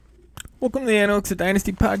Welcome to the Analytics of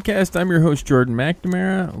Dynasty podcast. I'm your host, Jordan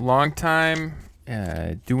McNamara. Long time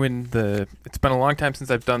it's been a long time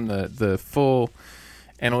since I've done the full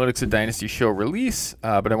Analytics of Dynasty show release,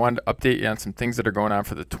 but I wanted to update you on some things that are going on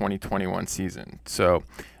for the 2021 season. So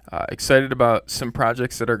excited about some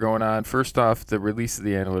projects that are going on. First off, the release of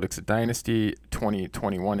the Analytics of Dynasty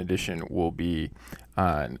 2021 edition will be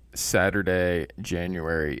on Saturday,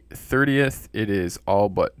 January 30th. It is all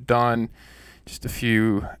but done. Just a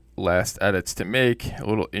few last edits to make, a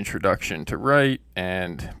little introduction to write,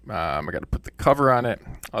 and I got to put the cover on it.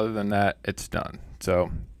 Other than that, it's done.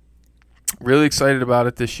 So really excited about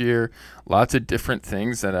it this year. Lots of different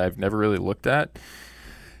things that I've never really looked at,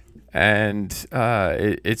 and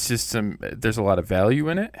it's just there's a lot of value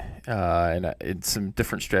in it, and it's some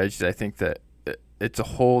different strategies. I think that it's a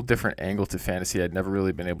whole different angle to fantasy I'd never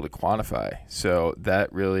really been able to quantify. So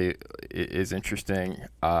that really is interesting.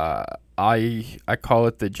 I call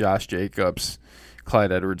it the Josh Jacobs,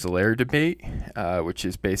 Clyde Edwards-Helaire debate, which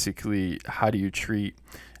is basically how do you treat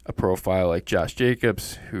a profile like Josh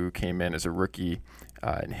Jacobs, who came in as a rookie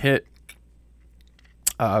and hit,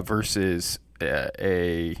 versus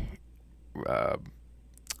a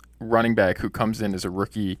running back who comes in as a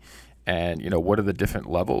rookie, and what are the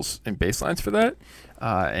different levels and baselines for that,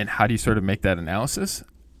 and how do you sort of make that analysis?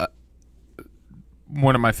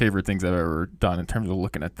 One of my favorite things I've ever done in terms of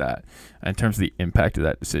looking at that, in terms of the impact of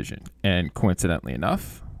that decision. And coincidentally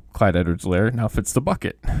enough, Clyde Edwards-Helaire now fits the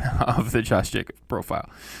bucket of the Josh Jacobs profile.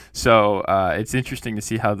 So it's interesting to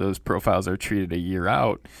see how those profiles are treated a year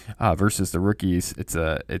out versus the rookies.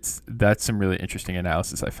 That's some really interesting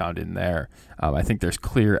analysis I found in there. I think there's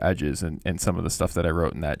clear edges in some of the stuff that I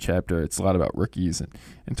wrote in that chapter. It's a lot about rookies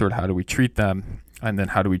and sort of how do we treat them, and then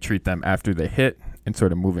how do we treat them after they hit, and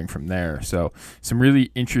sort of moving from there. So some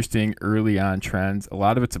really interesting early on trends. A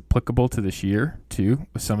lot of it's applicable to this year too,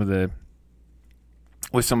 with some of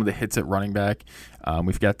the hits at running back. I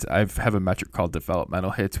have a metric called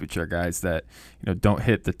developmental hits, which are guys that don't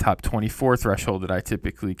hit the top 24 threshold that I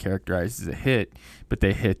typically characterize as a hit, but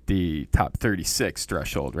they hit the top 36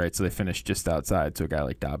 threshold, right? So they finish just outside. So a guy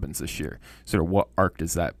like Dobbins this year, sort of what arc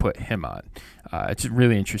does that put him on? It's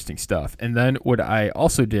really interesting stuff. And then what I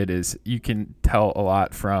also did is you can tell a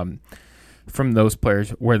lot from those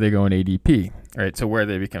players where they go in ADP, right? So where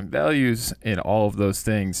they become values in all of those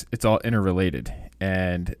things, it's all interrelated.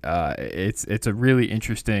 And it's a really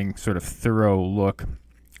interesting sort of thorough look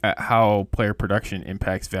at how player production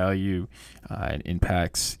impacts value and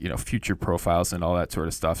impacts future profiles and all that sort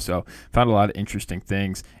of stuff. So found a lot of interesting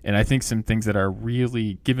things, and I think some things that are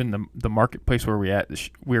really, given the marketplace where we are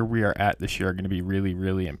at this year, are going to be really,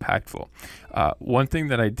 really impactful. One thing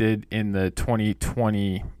that I did in the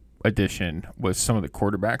 2020 edition was some of the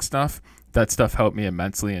quarterback stuff. That stuff helped me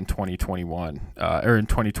immensely in 2021 or in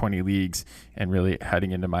 2020 leagues, and really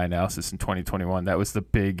heading into my analysis in 2021. That was the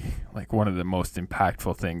big, one of the most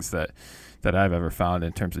impactful things that I've ever found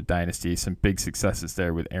in terms of Dynasty. Some big successes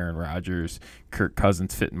there with Aaron Rodgers, Kirk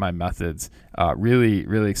Cousins fitting my methods. Really,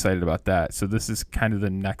 really excited about that. So this is kind of the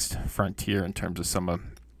next frontier in terms of some of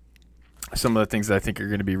the things that I think are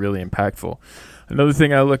going to be really impactful. Another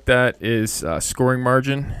thing I looked at is scoring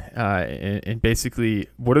margin, and basically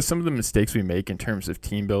what are some of the mistakes we make in terms of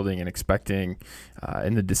team building and expecting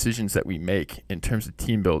in the decisions that we make in terms of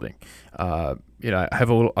team building. I have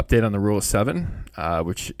a little update on the rule of 7,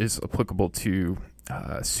 which is applicable to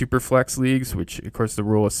Superflex leagues, which of course the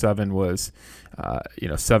rule of 7 was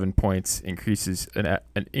 7 points increases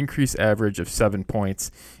an increased average of 7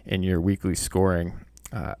 points in your weekly scoring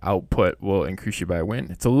output will increase you by a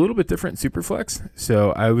win. It's a little bit different in Superflex,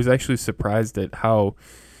 so I was actually surprised at how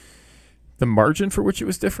the margin for which it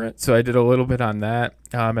was different. So I did a little bit on that,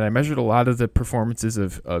 and I measured a lot of the performances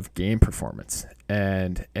of game performance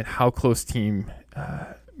and how close team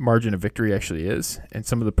margin of victory actually is, and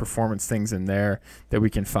some of the performance things in there that we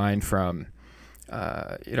can find from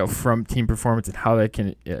team performance and how that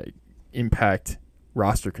can impact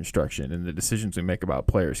roster construction and the decisions we make about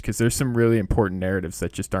players, because there's some really important narratives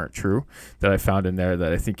that just aren't true that I found in there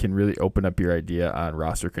that I think can really open up your idea on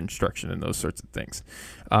roster construction and those sorts of things.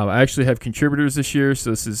 I actually have contributors this year,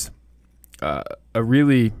 so this is a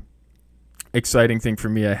really exciting thing for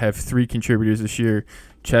me. I have 3 contributors this year.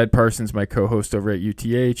 Chad Parsons, my co-host over at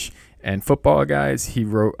UTH, and Football Guys, he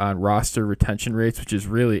wrote on roster retention rates, which is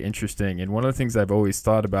really interesting. And one of the things I've always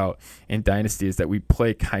thought about in Dynasty is that we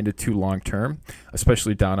play kind of too long-term,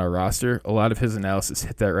 especially down our roster. A lot of his analysis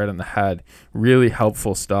hit that right on the head. Really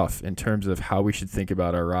helpful stuff in terms of how we should think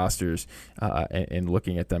about our rosters and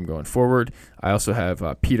looking at them going forward. I also have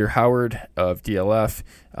Peter Howard of DLF,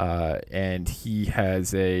 and he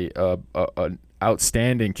has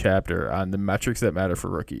outstanding chapter on the metrics that matter for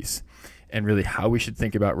rookies and really how we should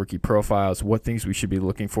think about rookie profiles, what things we should be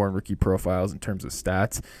looking for in rookie profiles in terms of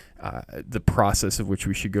stats, the process of which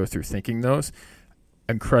we should go through thinking those.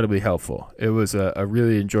 Incredibly helpful. It was a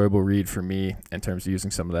really enjoyable read for me in terms of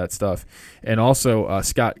using some of that stuff. And also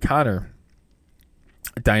Scott Connor,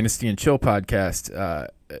 Dynasty and Chill podcast,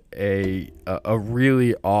 a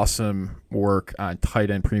really awesome work on tight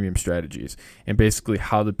end premium strategies and basically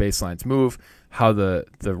how the baselines move, how the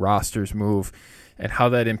rosters move, and how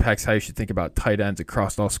that impacts how you should think about tight ends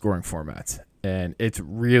across all scoring formats. And it's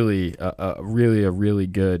really a really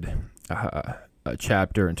good a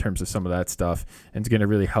chapter in terms of some of that stuff, and it's going to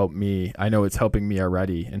really help me. I know it's helping me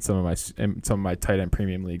already in some of my tight end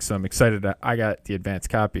premium leagues. So I'm excited that I got the advanced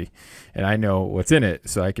copy, and I know what's in it,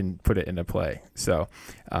 so I can put it into play. So,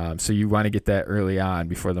 so you want to get that early on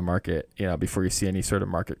before the market, before you see any sort of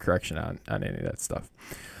market correction on any of that stuff.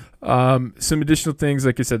 Some additional things,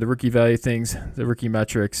 like I said, the rookie value things, the rookie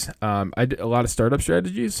metrics. I did a lot of startup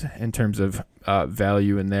strategies in terms of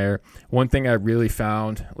value in there. One thing I really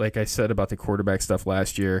found, like I said about the quarterback stuff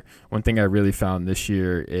last year, one thing I really found this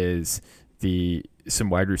year is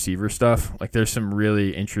some wide receiver stuff. Like there's some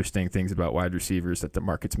really interesting things about wide receivers that the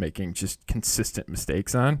market's making just consistent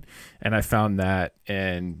mistakes on. And I found that,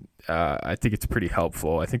 and I think it's pretty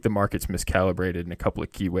helpful. I think the market's miscalibrated in a couple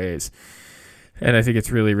of key ways. And I think it's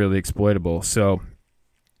really, really exploitable. So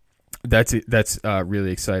that's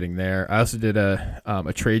really exciting there. I also did a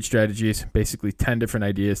trade strategies, basically 10 different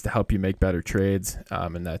ideas to help you make better trades.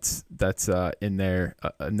 And that's in there.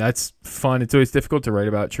 And that's fun. It's always difficult to write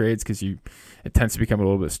about trades because it tends to become a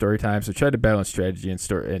little bit of story time. So try to balance strategy and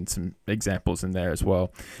some examples in there as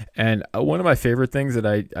well. And one of my favorite things that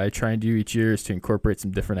I try and do each year is to incorporate some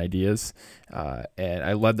different ideas. And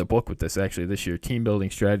I led the book with this actually this year, Team Building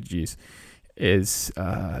Strategies, is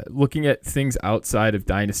looking at things outside of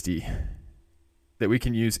Dynasty that we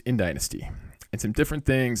can use in Dynasty, and some different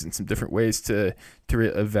things and some different ways to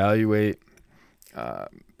evaluate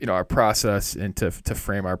our process and to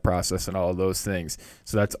frame our process and all of those things.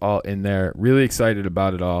 So that's all in there. Really excited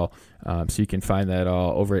about it all. So you can find that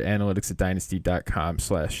all over at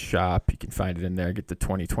analyticsatdynasty.com/shop. You can find it in there. Get the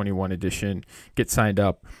 2021 edition. Get signed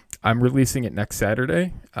up. I'm releasing it next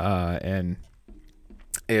Saturday, and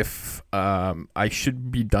if I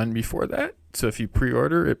should be done before that. So if you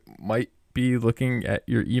pre-order, it might be looking at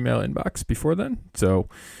your email inbox before then. So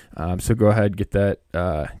go ahead, get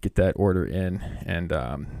that order in, and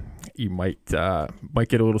you might get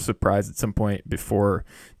a little surprise at some point before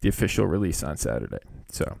the official release on Saturday.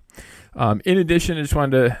 So in addition, I just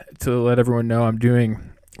wanted to let everyone know I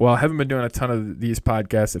haven't been doing a ton of these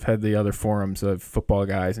podcasts. I've had the other forums of football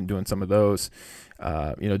guys and doing some of those,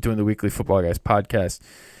 doing the weekly football guys podcast.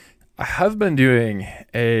 I have been doing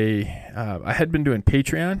I had been doing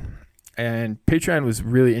Patreon, and Patreon was a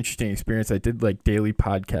really interesting experience. I did like daily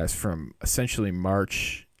podcasts from essentially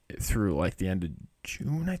March through like the end of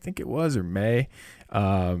June, I think it was, or May.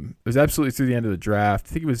 It was absolutely through the end of the draft.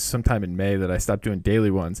 I think it was sometime in May that I stopped doing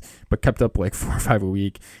daily ones, but kept up like 4 or 5 a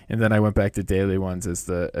week, and then I went back to daily ones as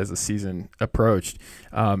the season approached.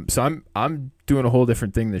 So I'm doing a whole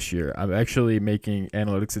different thing this year. I'm actually making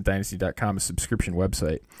analyticsatdynasty.com a subscription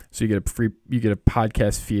website, so you get a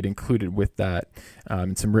podcast feed included with that,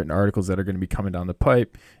 and some written articles that are going to be coming down the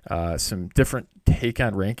pipe. Some different take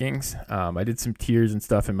on rankings. I did some tiers and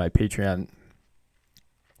stuff in my Patreon.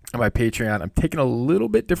 I'm taking a little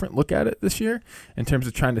bit different look at it this year in terms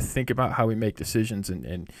of trying to think about how we make decisions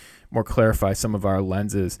and more clarify some of our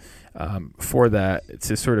lenses for that,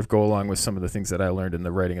 to sort of go along with some of the things that I learned in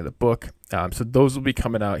the writing of the book. So those will be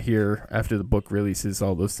coming out here after the book releases.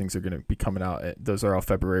 All those things are going to be coming out. Those are all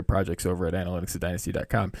February projects over at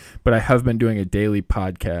analyticsatdynasty.com. But I have been doing a daily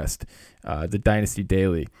podcast, the Dynasty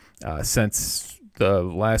Daily, since the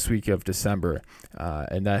last week of December,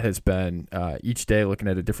 and that has been each day looking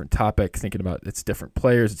at a different topic, thinking about its different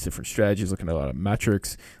players, its different strategies, looking at a lot of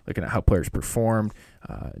metrics, looking at how players performed,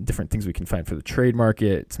 different things we can find for the trade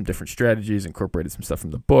market, some different strategies, incorporated some stuff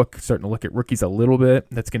from the book, starting to look at rookies a little bit.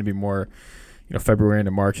 That's going to be more February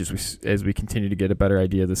into March as we continue to get a better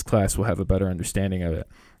idea of this class. We'll have a better understanding of it.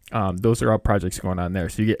 Those are all projects going on there.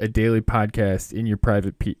 So you get a daily podcast in your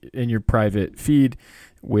private feed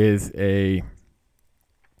with a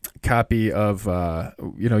copy of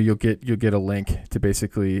you'll get a link to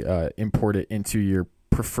basically import it into your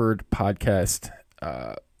preferred podcast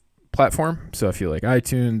platform. So if you like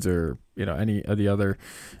iTunes or any of the other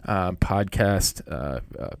podcast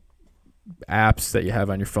apps that you have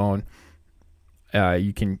on your phone,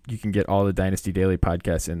 you can get all the Dynasty Daily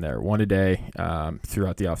podcasts in there, one a day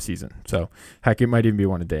throughout the off season. So heck, it might even be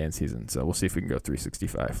one a day in season. So we'll see if we can go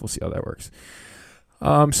 365. We'll see how that works.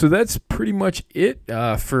 So that's pretty much it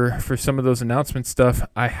for some of those announcement stuff.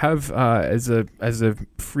 I have as a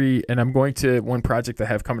free, and I'm going to, one project I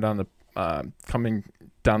have coming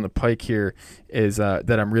down the pike here is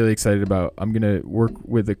that I'm really excited about. I'm going to work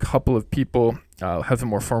with a couple of people. I'll have a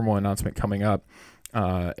more formal announcement coming up.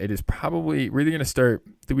 It is probably really going to start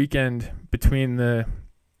the weekend between the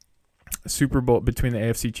Super Bowl, between the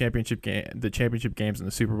AFC championship game, the championship games and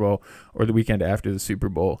the Super Bowl, or the weekend after the Super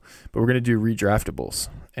Bowl. But we're going to do redraftables.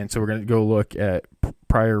 And so we're going to go look at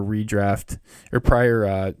prior redraft or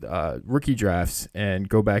prior rookie drafts and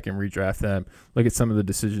go back and redraft them, look at some of the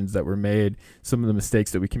decisions that were made, some of the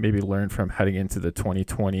mistakes that we can maybe learn from heading into the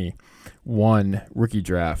 2021 rookie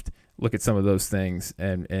draft. Look at some of those things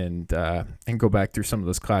and go back through some of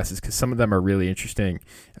those classes, because some of them are really interesting,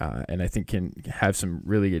 and I think can have some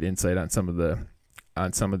really good insight on some of the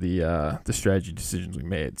strategy decisions we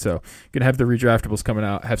made. So gonna have the redraftables coming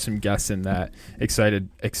out, have some guests in that. Excited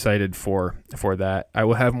for that. I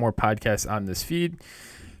will have more podcasts on this feed.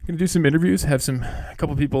 Gonna do some interviews, have a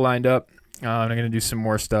couple people lined up, and I'm gonna do some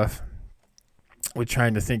more stuff. We're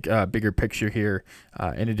trying to think bigger picture here,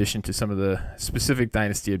 in addition to some of the specific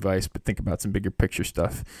Dynasty advice, but think about some bigger picture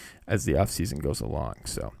stuff as the offseason goes along.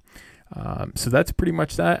 So that's pretty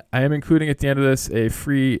much that. I am including at the end of this a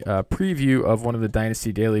free preview of one of the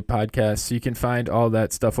Dynasty Daily podcasts. So you can find all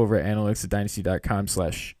that stuff over at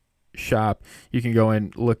analyticsdynasty.com/shop. You can go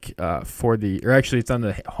and look for or actually it's on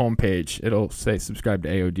the homepage. It'll say subscribe to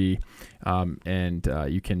AOD. And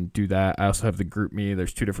you can do that. I also have the group me.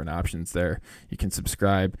 There's 2 different options there. You can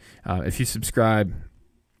subscribe. If you subscribe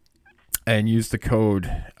and use the code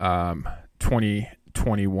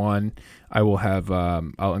 2021, I will have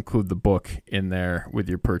I'll include the book in there with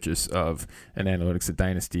your purchase of an Analytics of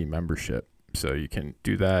Dynasty membership. So you can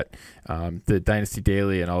do that. The Dynasty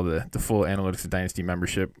Daily and all the full Analytics of Dynasty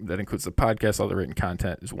membership, that includes the podcast, all the written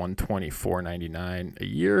content, is $124.99 a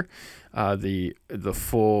year. The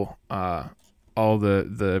full all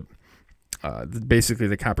the basically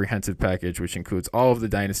the comprehensive package, which includes all of the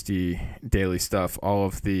Dynasty Daily stuff, all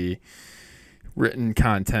of the written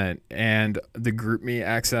content, and the group me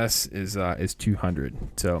access is $200.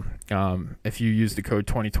 So if you use the code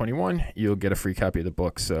 2021, you'll get a free copy of the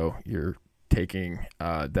book. So you're taking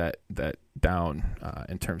that down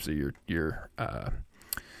in terms of your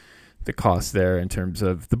the cost there in terms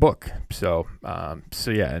of the book. So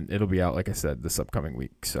yeah, and it'll be out, like I said, this upcoming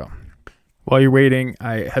week. So while you're waiting,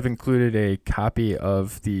 I have included a copy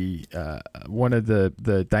of the one of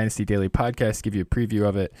the Dynasty Daily podcasts, give you a preview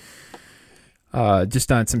of it,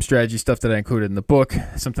 just on some strategy stuff that I included in the book,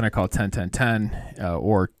 something I call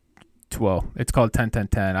 10-10-10, it's called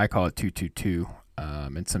 10-10-10. I call it 2-2-2.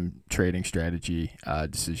 And some trading strategy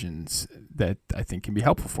decisions that I think can be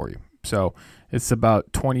helpful for you. So it's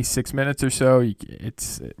about 26 minutes or so.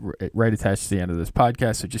 It's right attached to the end of this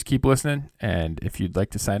podcast. So just keep listening. And if you'd like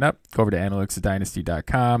to sign up, go over to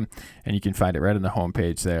analyticsdynasty.com, and you can find it right on the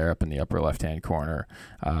homepage there up in the upper left-hand corner.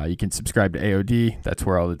 You can subscribe to AOD. That's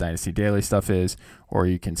where all the Dynasty Daily stuff is. Or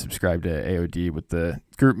you can subscribe to AOD with the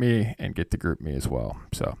Group Me and get the Group Me as well.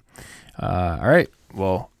 So, all right.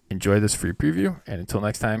 Well, enjoy this free preview, and until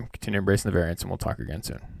next time, continue embracing the variance, and we'll talk again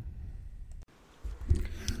soon.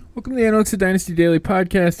 Welcome to the Analytics of Dynasty Daily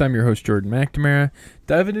podcast. I'm your host, Jordan McNamara,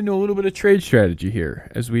 diving into a little bit of trade strategy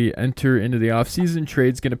here. As we enter into the offseason,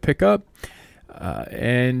 trade's going to pick up,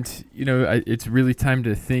 and it's really time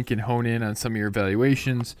to think and hone in on some of your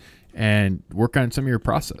evaluations and work on some of your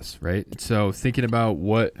process, right? So thinking about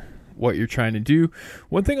what you're trying to do.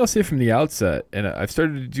 One thing I'll say from the outset, and I've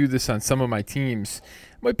started to do this on some of my teams,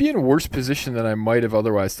 might be in a worse position than I might have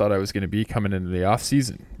otherwise thought I was going to be coming into the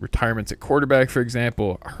offseason. Retirements at quarterback, for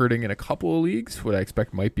example, hurting in a couple of leagues. What I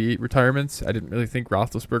expect might be retirements. I didn't really think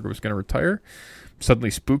Roethlisberger was going to retire.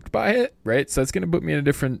 Suddenly spooked by it, right? So that's going to put me in a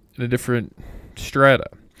different strata.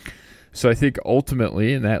 So I think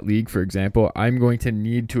ultimately in that league, for example, I'm going to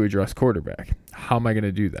need to address quarterback. How am I going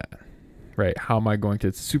to do that? Right? How am I going to?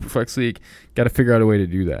 It's a super flex league. Got to figure out a way to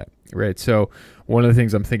do that. Right? So one of the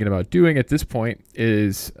things I'm thinking about doing at this point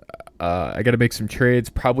is I got to make some trades,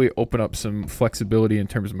 probably open up some flexibility in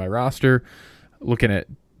terms of my roster, looking at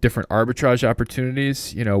different arbitrage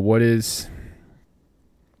opportunities. What is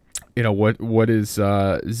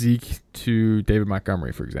Zeke to David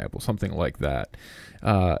Montgomery, for example, something like that.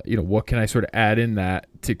 What can I sort of add in that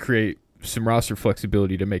to create some roster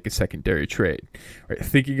flexibility to make a secondary trade, right?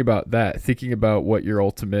 Thinking about that, thinking about what your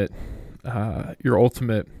ultimate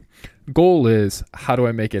goal is, how do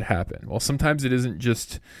I make it happen? Well, sometimes it isn't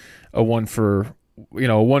just a one for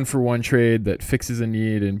one trade that fixes a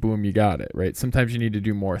need and boom, you got it, right? Sometimes you need to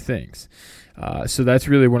do more things. So that's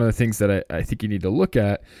really one of the things that I think you need to look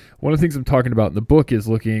at. One of the things I'm talking about in the book is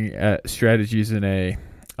looking at strategies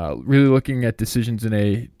really looking at decisions in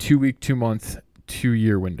a 2-week, 2-month,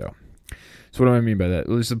 2-year window. So what do I mean by that?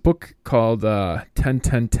 Well, there's a book called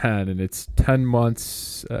 10-10-10, and it's 10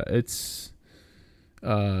 months. It's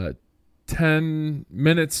 10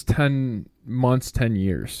 minutes, 10 months, 10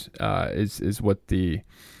 years is what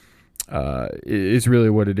is really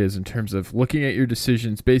what it is in terms of looking at your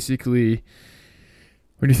decisions. Basically,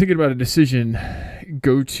 when you're thinking about a decision,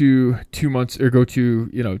 go to 2 months or go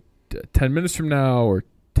to 10 minutes from now or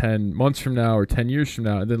 10 months from now or 10 years from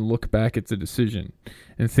now, and then look back at the decision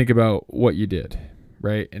and think about what you did,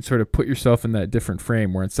 right? And sort of put yourself in that different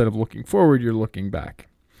frame where instead of looking forward, you're looking back.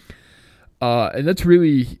 And that's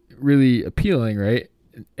really, really appealing, right?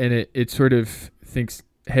 And it sort of thinks,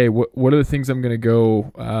 hey, what are the things I'm going to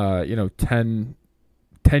go, 10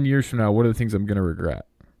 years from now, what are the things I'm going to regret,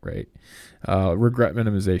 right? Regret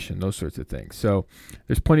minimization, those sorts of things. So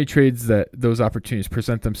there's plenty of trades that those opportunities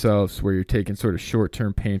present themselves where you're taking sort of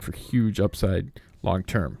short-term pain for huge upside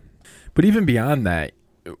long-term. But even beyond that,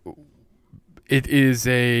 it is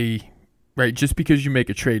right, just because you make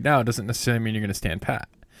a trade now doesn't necessarily mean you're going to stand pat,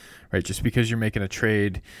 right? Just because you're making a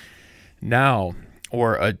trade now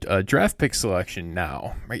or a draft pick selection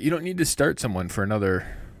now, right? You don't need to start someone for another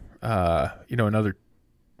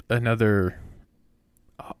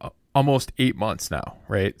almost 8 months now,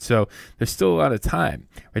 right? So there's still a lot of time,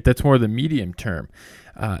 right? That's more the medium term.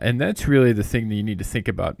 And that's really the thing that you need to think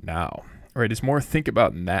about now, right? Is more think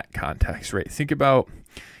about in that context, right? Think about,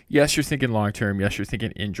 yes, you're thinking long term. Yes, you're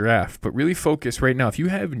thinking in draft, but really focus right now. If you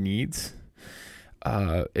have needs,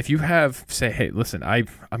 if you have, say, hey, listen, I'm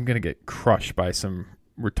going to get crushed by some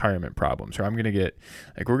retirement problems, or I'm going to get,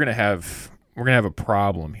 like, we're going to have a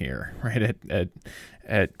problem here, right?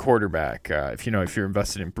 At quarterback, if you're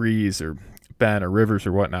invested in Breeze or Ben or Rivers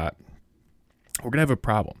or whatnot, we're going to have a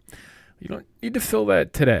problem. You don't need to fill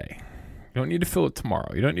that today. You don't need to fill it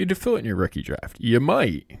tomorrow. You don't need to fill it in your rookie draft. You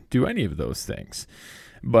might do any of those things,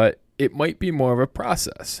 but it might be more of a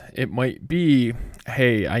process. It might be,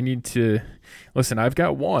 hey, I need to, listen, I've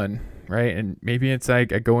got one, right? And maybe it's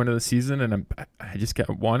like I go into the season and I just got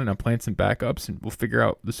one and I'm playing some backups and we'll figure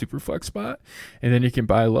out the super flex spot, and then you can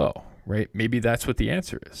buy low, right? Maybe that's what the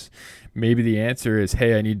answer is. Maybe the answer is,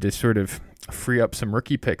 hey, I need to sort of free up some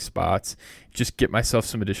rookie pick spots, just get myself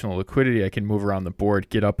some additional liquidity. I can move around the board,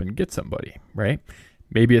 get up and get somebody, right?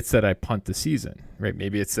 Maybe it's that I punt the season, right?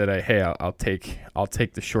 Maybe it's that I'll take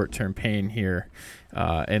the short-term pain here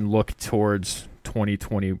and look towards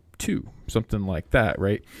 2022, something like that,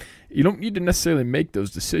 right? You don't need to necessarily make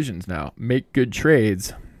those decisions now. Make good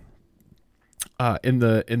trades in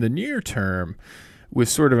the near term with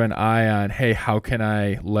sort of an eye on, hey, how can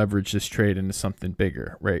I leverage this trade into something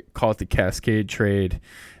bigger, right? Call it the cascade trade.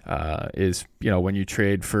 Is when you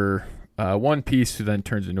trade for one piece who then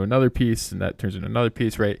turns into another piece and that turns into another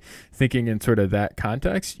piece, right? Thinking in sort of that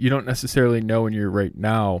context, you don't necessarily know in your right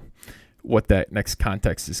now what that next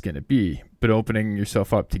context is going to be, but opening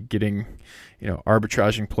yourself up to getting,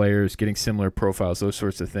 arbitraging players, getting similar profiles, those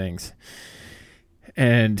sorts of things,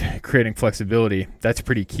 and creating flexibility, that's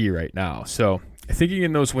pretty key right now. So thinking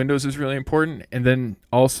in those windows is really important. And then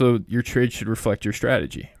also your trade should reflect your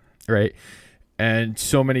strategy, right? And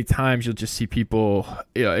so many times you'll just see people,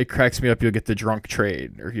 it cracks me up. You'll get the drunk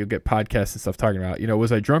trade, or you'll get podcasts and stuff talking about,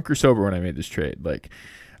 was I drunk or sober when I made this trade? Like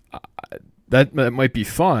that might be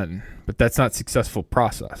fun, but that's not successful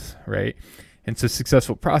process, right? And so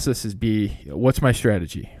successful processes be, what's my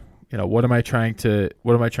strategy? What am I trying to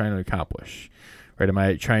accomplish? Right? Am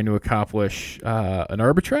I trying to accomplish an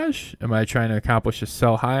arbitrage? Am I trying to accomplish a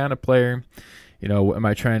sell high on a player? Am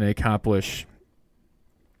I trying to accomplish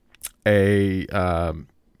an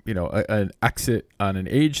exit on an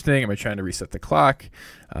age thing? Am I trying to reset the clock?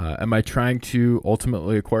 Am I trying to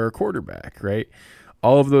ultimately acquire a quarterback, right?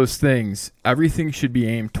 All of those things, everything should be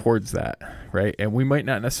aimed towards that, right? And we might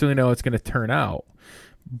not necessarily know how it's going to turn out,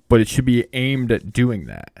 but it should be aimed at doing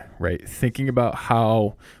that, right? Thinking about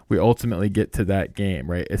how we ultimately get to that game,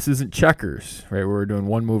 right? This isn't checkers, right? Where we're doing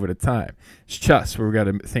one move at a time. It's chess, where we got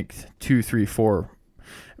to think 2, 3, 4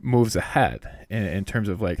 moves ahead in terms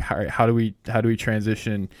of like, how do we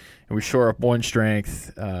transition and we shore up one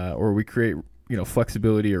strength, or we create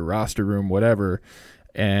flexibility or roster room, whatever.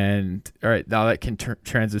 And all right, now that can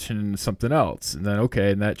transition into something else, and then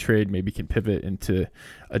and that trade maybe can pivot into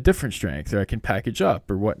a different strength, or I can package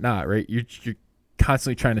up or whatnot, right? You're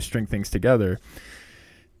constantly trying to string things together.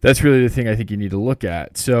 that's really the thing I think you need to look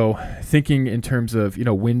at. So thinking in terms of,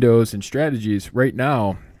 windows and strategies right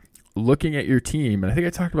now, looking at your team, and I think I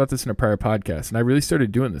talked about this in a prior podcast, and I really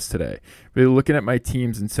started doing this today, really looking at my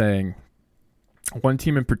teams and saying one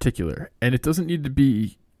team in particular, and it doesn't need to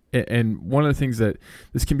be, and one of the things that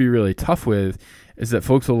this can be really tough with is that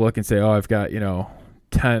folks will look and say, oh, I've got,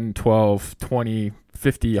 10, 12, 20,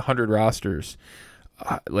 50, 100 rosters.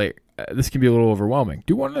 This can be a little overwhelming.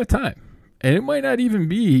 Do one at a time. And it might not even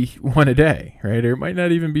be one a day, right? Or it might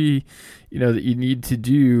not even be, that you need to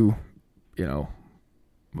do,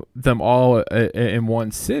 them all in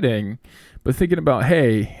one sitting. But thinking about,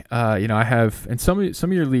 hey, I have in some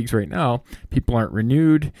of your leagues right now, people aren't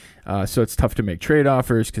renewed, so it's tough to make trade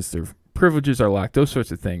offers because their privileges are locked. Those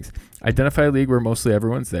sorts of things. Identify a league where mostly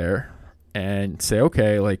everyone's there, and say,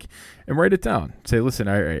 okay, and write it down. Say, listen,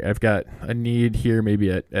 I've got a need here, maybe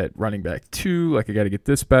at running back 2, I got to get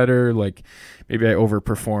this better, maybe I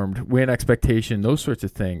overperformed win expectation, those sorts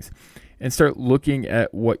of things, and start looking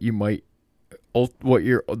at what the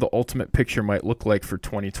ultimate picture might look like for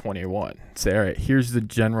 2021. Say, all right, here's the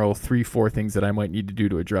general 3-4 things that I might need to do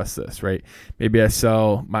to address this, right? Maybe I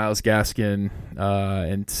sell Myles Gaskin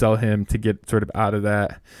and sell him to get sort of out of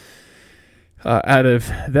that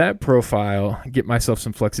profile, get myself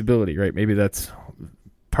some flexibility, right? Maybe that's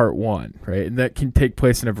part 1, right? And that can take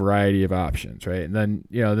place in a variety of options, right? And then,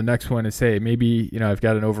 the next one is, hey, maybe, I've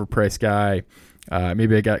got an overpriced guy.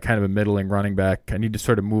 Maybe I got kind of a middling running back. I need to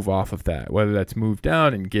sort of move off of that, whether that's move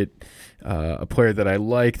down and get a player that I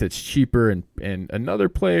like that's cheaper and another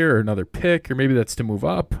player or another pick, or maybe that's to move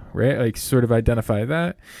up, right? Sort of identify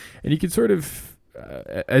that. And you can sort of,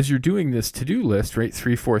 as you're doing this to-do list, right,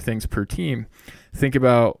 3-4 things per team, think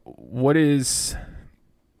about what are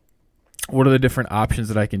the different options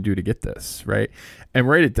that I can do to get this, right? And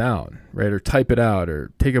write it down, right? Or type it out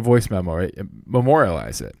or take a voice memo, right?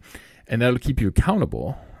 Memorialize it. And that'll keep you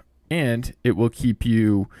accountable, and it will keep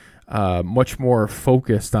you much more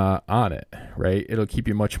focused on it, right? It'll keep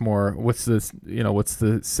you much more, what's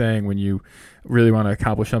the saying when you really want to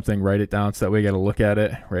accomplish something, write it down, so that way you got to look at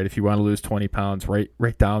it, right? If you want to lose 20 pounds,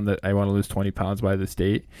 write down that I want to lose 20 pounds by this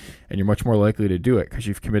date, and you're much more likely to do it because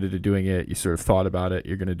you've committed to doing it, you sort of thought about it,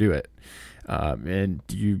 you're going to do it. And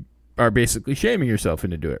you are basically shaming yourself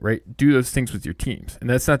into do it, right? Do those things with your teams. And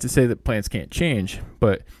that's not to say that plans can't change,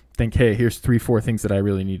 but think, hey, here's 3-4 things that I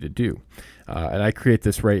really need to do. And I create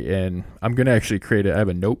this right in, I'm going to actually create it. I have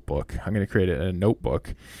a notebook. I'm going to create it in a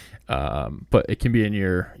notebook. But it can be in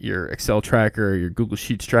your Excel tracker, or your Google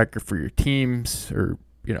Sheets tracker for your teams, or,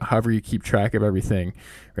 however you keep track of everything,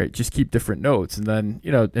 right? Just keep different notes, and then,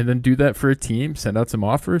 and then do that for a team, send out some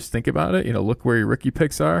offers, think about it, look where your rookie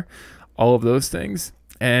picks are, all of those things.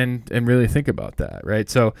 And really think about that, right?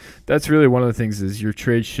 So that's really one of the things, is your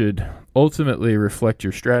trade should ultimately reflect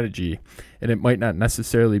your strategy. And it might not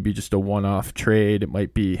necessarily be just a one-off trade. It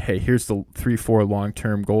might be, hey, here's the 3-4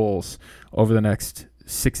 long-term goals over the next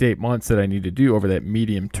 6-8 months that I need to do over that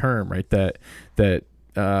medium term, right? That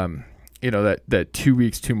 2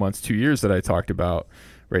 weeks, 2 months, 2 years that I talked about,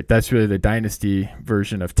 right? That's really the Dynasty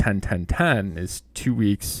version of 10-10-10, is 2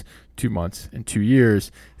 weeks, 2 months, and 2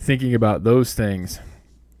 years. Thinking about those things.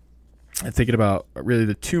 And thinking about really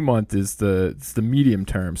the 2 month is the medium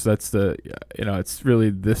term. So that's it's really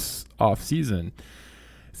this off season.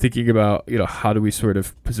 Thinking about, how do we sort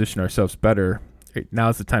of position ourselves better? Right,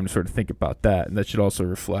 now's the time to sort of think about that. And that should also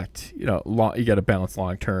reflect, you got to balance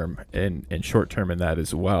long term and short term in that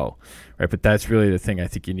as well. Right. But that's really the thing I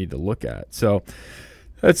think you need to look at. So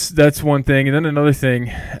that's one thing. And then another thing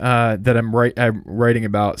that I'm writing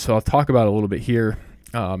about. So I'll talk about a little bit here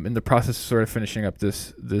in the process of sort of finishing up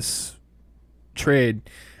this trade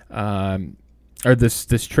or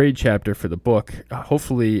this trade chapter for the book.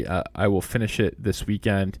 Hopefully I will finish it this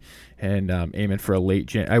weekend, and aiming for a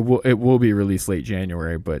late it will be released late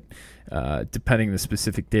January, but depending on the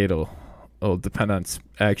specific date, it'll depend on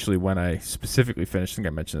actually when I specifically finish. I think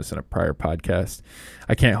I mentioned this in a prior podcast.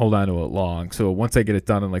 I can't hold on to it long, so once I get it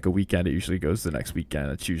done in a weekend, it usually goes the next weekend.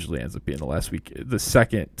 It usually ends up being the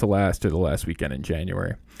second to last or the last weekend in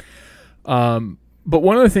January. But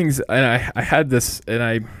one of the things, and I had this,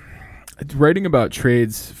 and writing about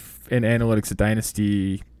trades and analytics at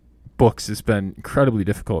Dynasty books has been incredibly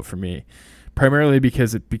difficult for me, primarily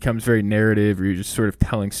because it becomes very narrative, or you're just sort of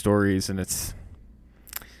telling stories, and it's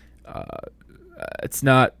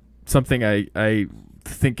not something I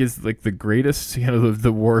think is the greatest.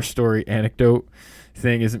 The war story anecdote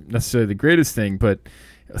thing isn't necessarily the greatest thing, but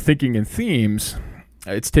thinking in themes.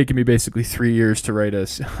 It's taken me basically 3 years to write a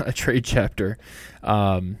trade chapter,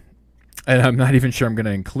 and I'm not even sure I'm going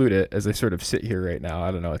to include it as I sort of sit here right now. I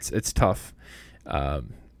don't know. It's tough.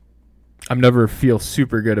 I'm never feel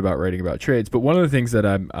super good about writing about trades. But one of the things that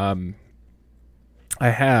I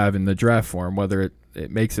have in the draft form, whether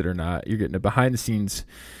it makes it or not, you're getting a behind the scenes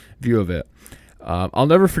view of it. I'll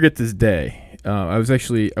never forget this day. I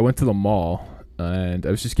went to the mall and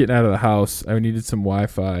I was just getting out of the house. I needed some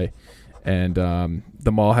Wi-Fi, and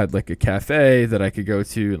the mall had like a cafe that I could go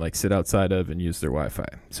to and like sit outside of and use their Wi-Fi.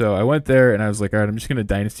 So I went there and I was like, all right, I'm just going to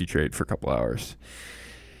Dynasty trade for a couple hours.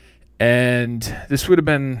 And this would have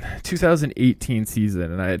been 2018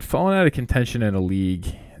 season, and I had fallen out of contention in a league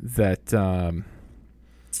that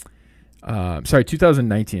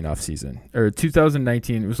 2019 off season, or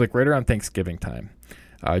 2019. It was like right around Thanksgiving time,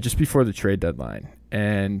 just before the trade deadline.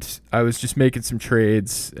 And I was just making some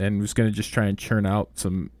trades and was going to just try and churn out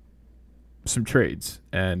some trades.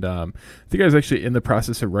 And I think I was actually in the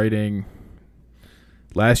process of writing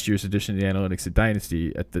last year's edition of the Analytics of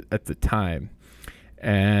Dynasty at the time.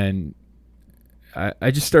 And I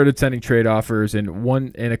just started sending trade offers, and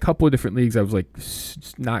in a couple of different leagues I was like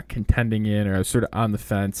not contending in, or I was sort of on the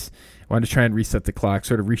fence. I wanted to try and reset the clock,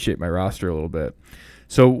 sort of reshape my roster a little bit.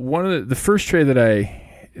 So one of the first trade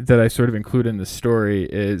that I sort of include in the story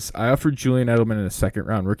is I offered Julian Edelman in a second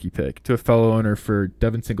round rookie pick to a fellow owner for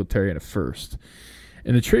Devin Singletary in a first.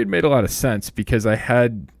 And the trade made a lot of sense because I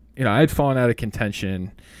had fallen out of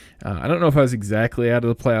contention. I don't know if I was exactly out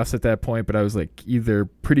of the playoffs at that point, but I was like either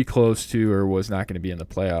pretty close to or was not going to be in the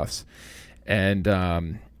playoffs. And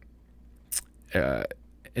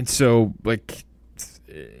so like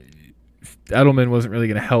Edelman wasn't really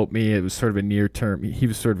going to help me. It was sort of a near-term. He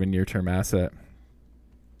was sort of a near-term asset.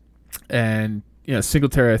 And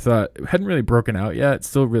Singletary, I thought, hadn't really broken out yet.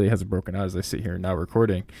 Still really hasn't broken out as I sit here now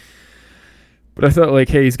recording. But I thought, like,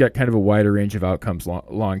 hey, he's got kind of a wider range of outcomes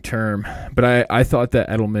long term. But I thought that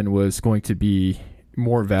Edelman was going to be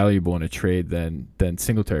more valuable in a trade than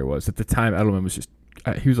Singletary was. At the time, Edelman was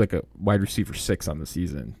he was like a wide receiver 6 on the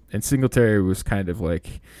season. And Singletary was kind of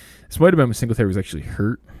like, this might have been when Singletary was actually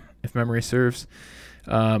hurt, if memory serves.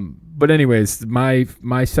 But anyways, my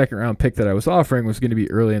second round pick that I was offering was going to be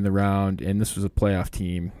early in the round, and this was a playoff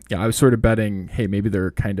team. I was sort of betting, hey, maybe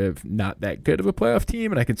they're kind of not that good of a playoff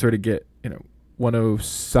team, and I can sort of get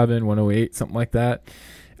 107, 108, something like that.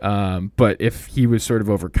 But if he was sort of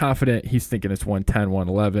overconfident, he's thinking it's 110,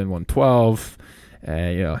 111, 112.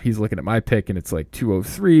 And, he's looking at my pick and it's like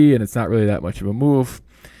 203, and it's not really that much of a move.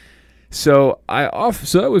 So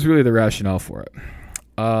that was really the rationale for it.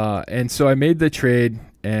 And so I made the trade,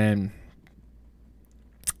 and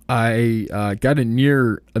I got a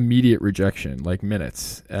near immediate rejection, like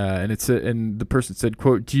minutes. And the person said,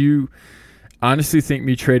 quote, "Do you honestly think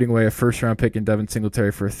me trading away a first-round pick in Devin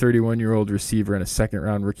Singletary for a 31-year-old receiver and a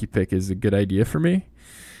second-round rookie pick is a good idea for me?"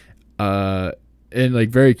 And like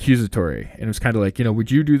very accusatory. And it was kind of like,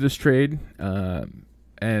 would you do this trade?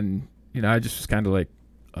 And I just was kind of like,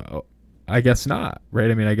 I guess not,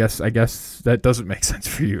 right? I mean, I guess that doesn't make sense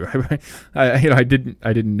for you. I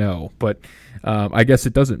didn't know, but I guess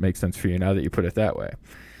it doesn't make sense for you now that you put it that way.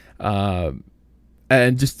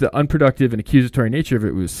 And just the unproductive and accusatory nature of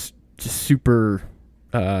it was just super,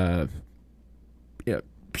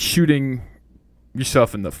 shooting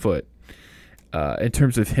yourself in the foot in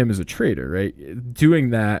terms of him as a trader, right?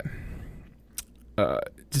 Doing that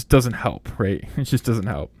just doesn't help, right? It just doesn't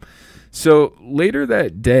help. So later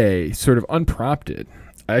that day, sort of unprompted,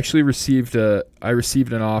 I actually received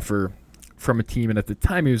an offer from a team, and at the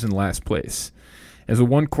time he was in last place as a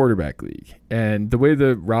one quarterback league. And the way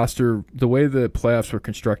the playoffs were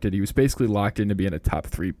constructed, he was basically locked into being a top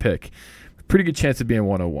 3 pick. Pretty good chance of being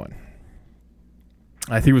 101.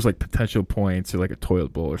 I think it was like potential points or like a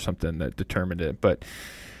toilet bowl or something that determined it. But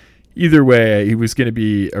either way, he was going to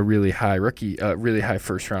be a really high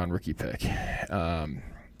first round rookie pick.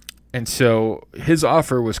 And so his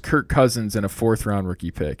offer was Kirk Cousins and a 4th round rookie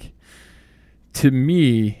pick. To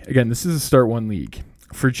me, again, this is a start 1 league.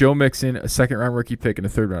 For Joe Mixon, a 2nd round rookie pick and a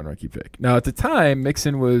 3rd round rookie pick. Now, at the time,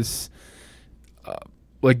 Mixon was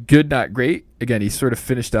like good, not great. Again, he sort of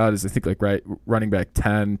finished out as, I think, like running back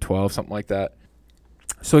 10, 12, something like that.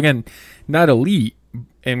 So again, not elite.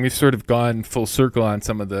 And we've sort of gone full circle on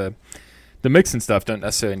some of the Mixon stuff. Don't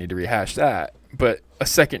necessarily need to rehash that. But a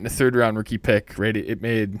 2nd and a 3rd round rookie pick, right? It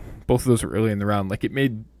made, both of those were early in the round. Like, it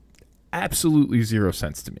made absolutely 0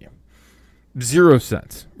 sense to me. 0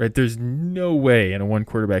 sense, right? There's no way in a 1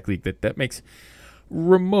 quarterback league that makes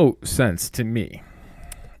remote sense to me.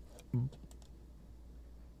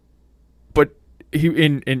 But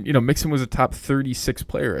Mixon was a top 36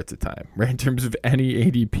 player at the time, right? In terms of any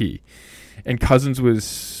ADP. And Cousins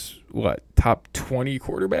was top 20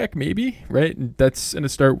 quarterback, maybe, right? And that's in a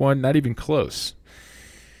start 1, not even close.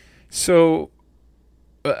 So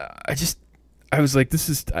I was like, this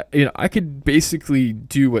is, I could basically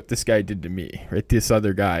do what this guy did to me, right? This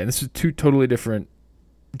other guy. And this is two totally different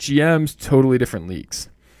GMs, totally different leagues.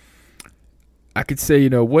 I could say,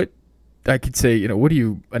 what are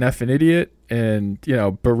you, an effing idiot? And,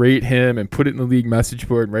 berate him and put it in the league message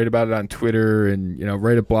board and write about it on Twitter and,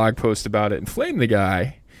 write a blog post about it and flame the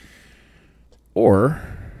guy. Or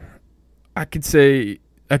I could say,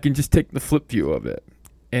 I can just take the flip view of it.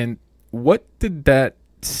 And what did that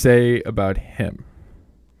say about him?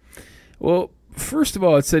 Well, first of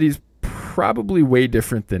all, it said he's probably way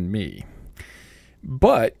different than me.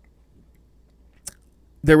 But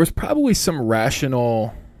there was probably some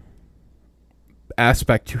rational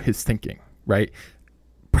aspect to his thinking, right?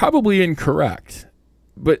 Probably incorrect.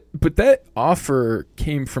 But that offer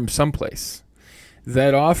came from someplace.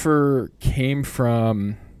 That offer came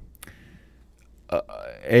from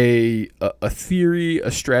a theory,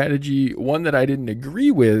 a strategy, one that I didn't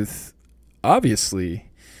agree with,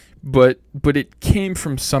 obviously, but it came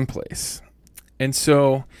from someplace. And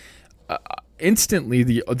so instantly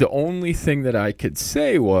the only thing that I could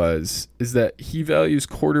say is that he values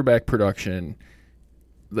quarterback production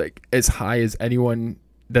like as high as anyone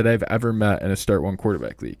that I've ever met in a Start One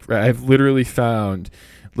quarterback league. Right? I've literally found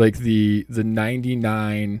like the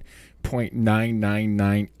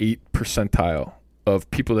 99.9998 percentile of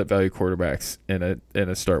people that value quarterbacks in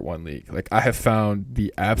a Start One league. Like I have found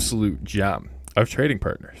the absolute gem of trading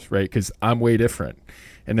partners, right? Because I'm way different,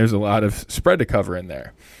 and there's a lot of spread to cover in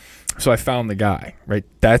there. So I found the guy, right?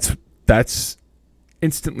 That's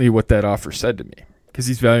instantly what that offer said to me, because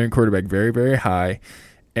he's valuing quarterback very, very high,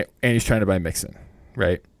 and he's trying to buy Mixon,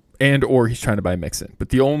 right? Or he's trying to buy Mixon. But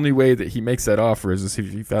the only way that he makes that offer is if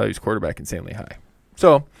he values quarterback insanely high.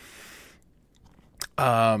 So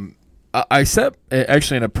I set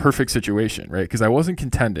actually in a perfect situation, right? Because I wasn't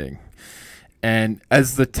contending. And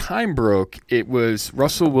as the time broke, it was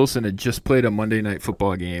Russell Wilson had just played a Monday Night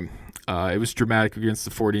Football game. It was dramatic against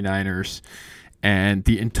the 49ers. And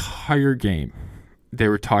the entire game, they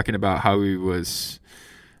were talking about how he was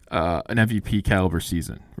an MVP caliber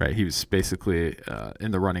season, right? He was basically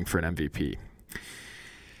in the running for an MVP.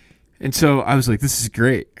 And so I was like, this is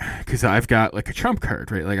great because I've got like a trump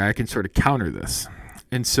card, right? Like I can sort of counter this.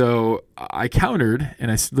 And so I countered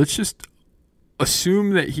and I said, let's just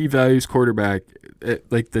assume that he values quarterback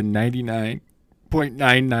at like the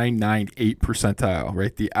 99.9998 percentile,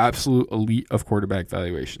 right? The absolute elite of quarterback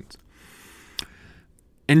valuations.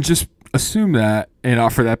 And just assume that and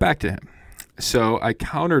offer that back to him. So I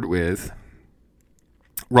countered with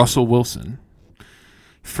Russell Wilson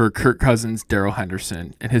for Kirk Cousins, Darrell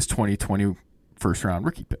Henderson, and his 2020 first-round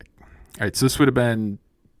rookie pick. All right, so this would have been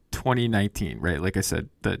 2019, right? Like I said,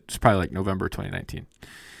 that's probably like November 2019.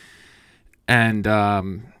 And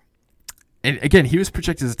again, he was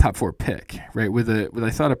projected as a top 4 pick, right? With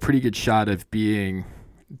I thought a pretty good shot of being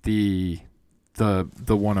the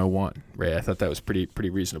 101, right? I thought that was pretty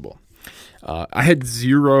reasonable. I had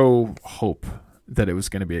zero hope that it was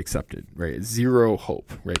going to be accepted, right? Zero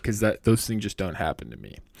hope, right? Because those things just don't happen to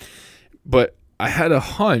me. But I had a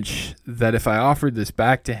hunch that if I offered this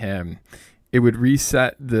back to him, it would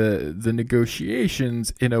reset the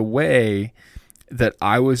negotiations in a way that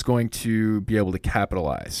I was going to be able to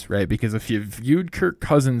capitalize, right? Because if you viewed Kirk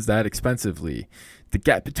Cousins that expensively, the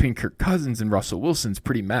gap between Kirk Cousins and Russell Wilson is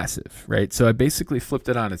pretty massive, right? So I basically flipped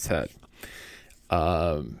it on its head.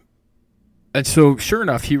 And so sure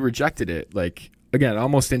enough, he rejected it, like, again,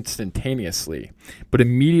 almost instantaneously, but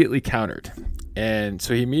immediately countered. And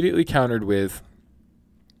so he immediately countered with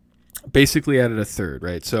basically added a third,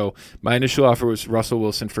 right? So my initial offer was Russell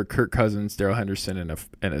Wilson for Kirk Cousins, Darrell Henderson,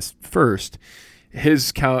 and a first.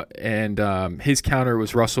 His counter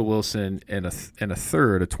was Russell Wilson and a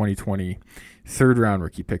third, a 2020 third-round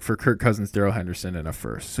rookie pick for Kirk Cousins, Darrell Henderson, and a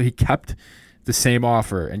first. So he kept the same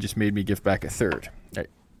offer and just made me give back a third. Right?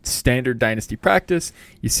 Standard Dynasty practice.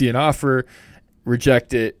 You see an offer,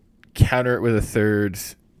 reject it, counter it with a third,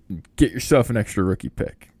 get yourself an extra rookie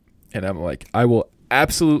pick. And I'm like, I will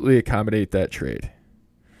absolutely accommodate that trade.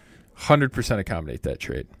 100% accommodate that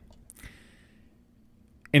trade.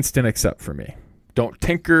 Instant accept for me. Don't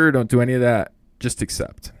tinker, don't do any of that. Just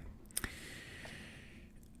accept.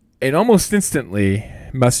 And almost instantly,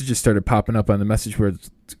 messages started popping up on the message board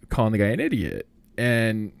calling the guy an idiot.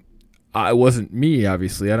 And it wasn't me,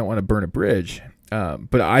 obviously. I don't want to burn a bridge.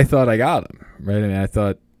 But I thought I got him, right? I mean, I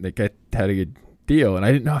thought the guy had a good deal. And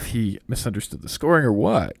I didn't know if he misunderstood the scoring or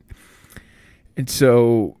what. And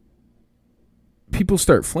so people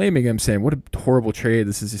start flaming him, saying, what a horrible trade.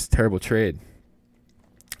 This is just a terrible trade.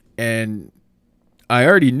 And I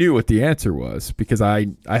already knew what the answer was because I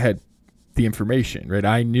had the information, right?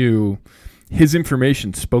 I knew his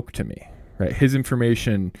information spoke to me, right? His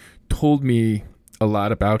information told me a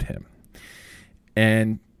lot about him.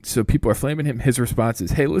 And so people are flaming him. His response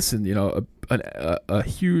is, hey, listen, a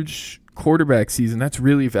huge quarterback season, that's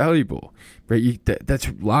really valuable, right?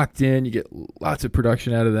 That's locked in. You get lots of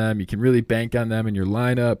production out of them. You can really bank on them in your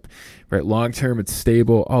lineup, right? Long term, it's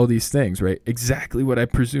stable, all these things, right? Exactly what I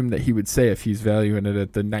presume that he would say if he's valuing it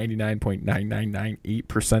at the 99.9998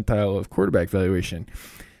 percentile of quarterback valuation.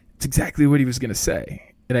 It's exactly what he was going to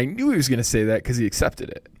say. And I knew he was going to say that because he accepted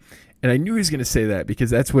it. And I knew he was going to say that because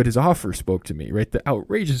that's what his offer spoke to me, right? The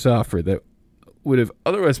outrageous offer that would have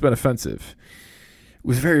otherwise been offensive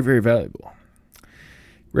was very, very valuable,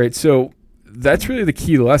 right? So that's really the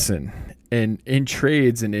key lesson in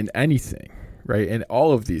trades and in anything, right? And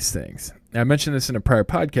all of these things. I mentioned this in a prior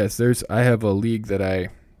podcast. I have a league that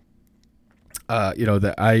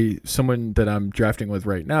someone that I'm drafting with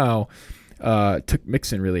right now took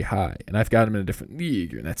Mixon really high, and I've got him in a different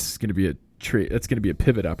league, and that's going to be a trade. That's going to be a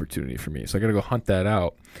pivot opportunity for me. So I got to go hunt that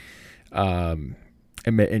out, and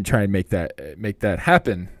try and make that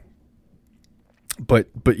happen. But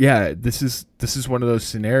yeah, this is one of those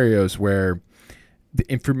scenarios where the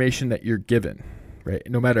information that you're given, right,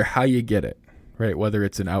 no matter how you get it, right, whether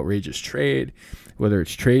it's an outrageous trade, whether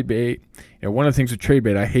it's trade bait. One of the things with trade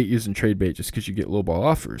bait, I hate using trade bait just because you get low ball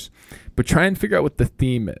offers, but try and figure out what the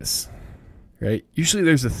theme is, right? Usually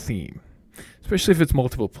there's a theme, especially if it's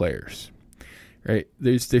multiple players, right?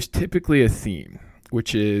 There's typically a theme,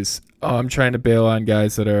 which is, I'm trying to bail on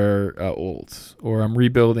guys that are old, or I'm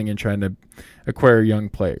rebuilding and trying to acquire young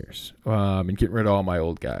players and getting rid of all my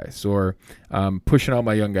old guys, or pushing all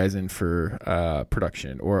my young guys in for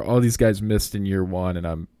production, or all these guys missed in year one and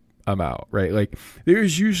I'm out, right? Like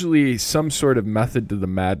there's usually some sort of method to the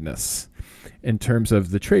madness in terms of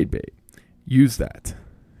the trade bait. Use that,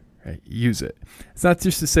 right? Use it. It's not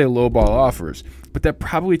just to say low ball offers, but that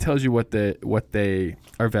probably tells you what they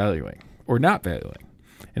are valuing or not valuing.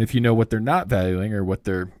 And if you know what they're not valuing or what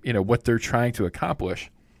they're trying to accomplish,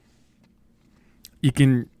 you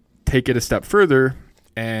can take it a step further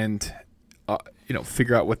and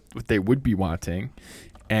figure out what they would be wanting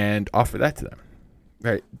and offer that to them.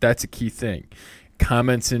 Right? That's a key thing.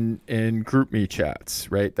 Comments in group me chats,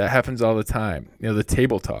 right? That happens all the time. The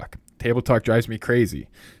table talk. Table talk drives me crazy,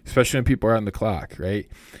 especially when people are on the clock, right?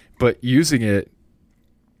 But using it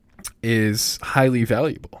is highly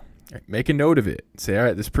valuable. Right? Make a note of it. Say, all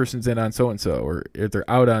right, this person's in on so-and-so, or if they're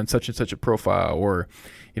out on such and such a profile, or,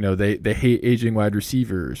 they hate aging wide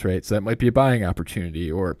receivers, right? So that might be a buying opportunity,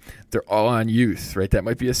 or they're all on youth, right? That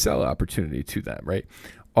might be a sell opportunity to them, right?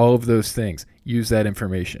 All of those things, use that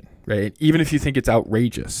information, right? And even if you think it's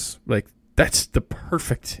outrageous, like that's the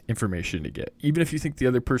perfect information to get. Even if you think the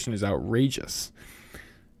other person is outrageous,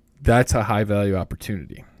 that's a high value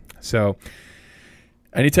opportunity. So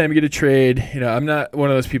anytime you get a trade, I'm not one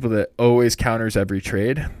of those people that always counters every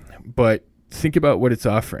trade, but think about what it's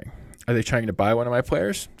offering. Are they trying to buy one of my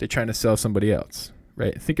players? Are they trying to sell somebody else,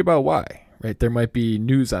 right? Think about why, right? There might be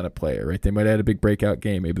news on a player, right? They might have had a big breakout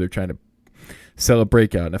game. Maybe they're trying to sell a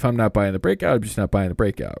breakout. And if I'm not buying the breakout, I'm just not buying the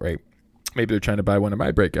breakout, right? Maybe they're trying to buy one of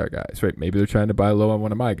my breakout guys, right? Maybe they're trying to buy low on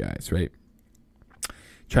one of my guys, right?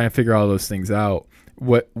 Try and figure all those things out.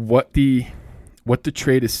 What the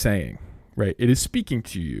trade is saying, right? It is speaking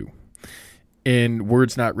to you in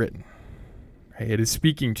words not written. Right? It is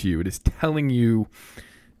speaking to you. It is telling you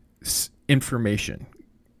information.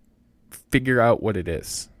 Figure out what it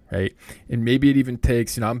is, right? And maybe it even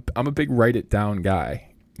takes, I'm a big write it down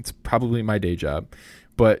guy. It's probably my day job,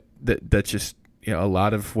 but that's just, a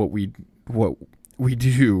lot of what we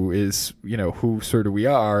do is, who sort of we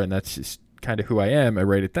are. And that's just kind of who I am. I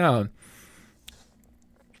write it down,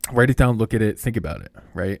 look at it, think about it,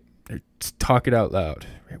 right? Talk it out loud.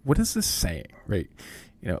 Right? What is this saying, right?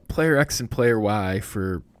 Player X and player Y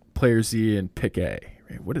for player Z and pick A,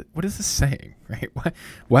 right? What is this saying, right?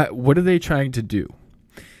 What are they trying to do?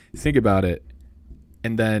 Think about it.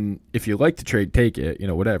 And then if you like the trade, take it,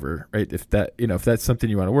 whatever, right? If that's something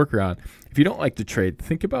you want to work around. If you don't like the trade,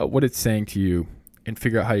 think about what it's saying to you and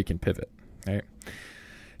figure out how you can pivot, right?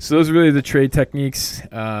 So those are really the trade techniques,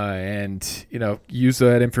 and use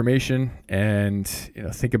that information and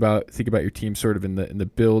think about your team sort of in the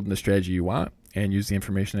build and the strategy you want, and use the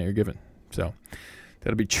information that you're given. So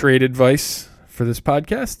that'll be trade advice for this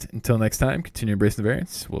podcast. Until next time, continue embracing the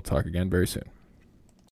variance. We'll talk again very soon.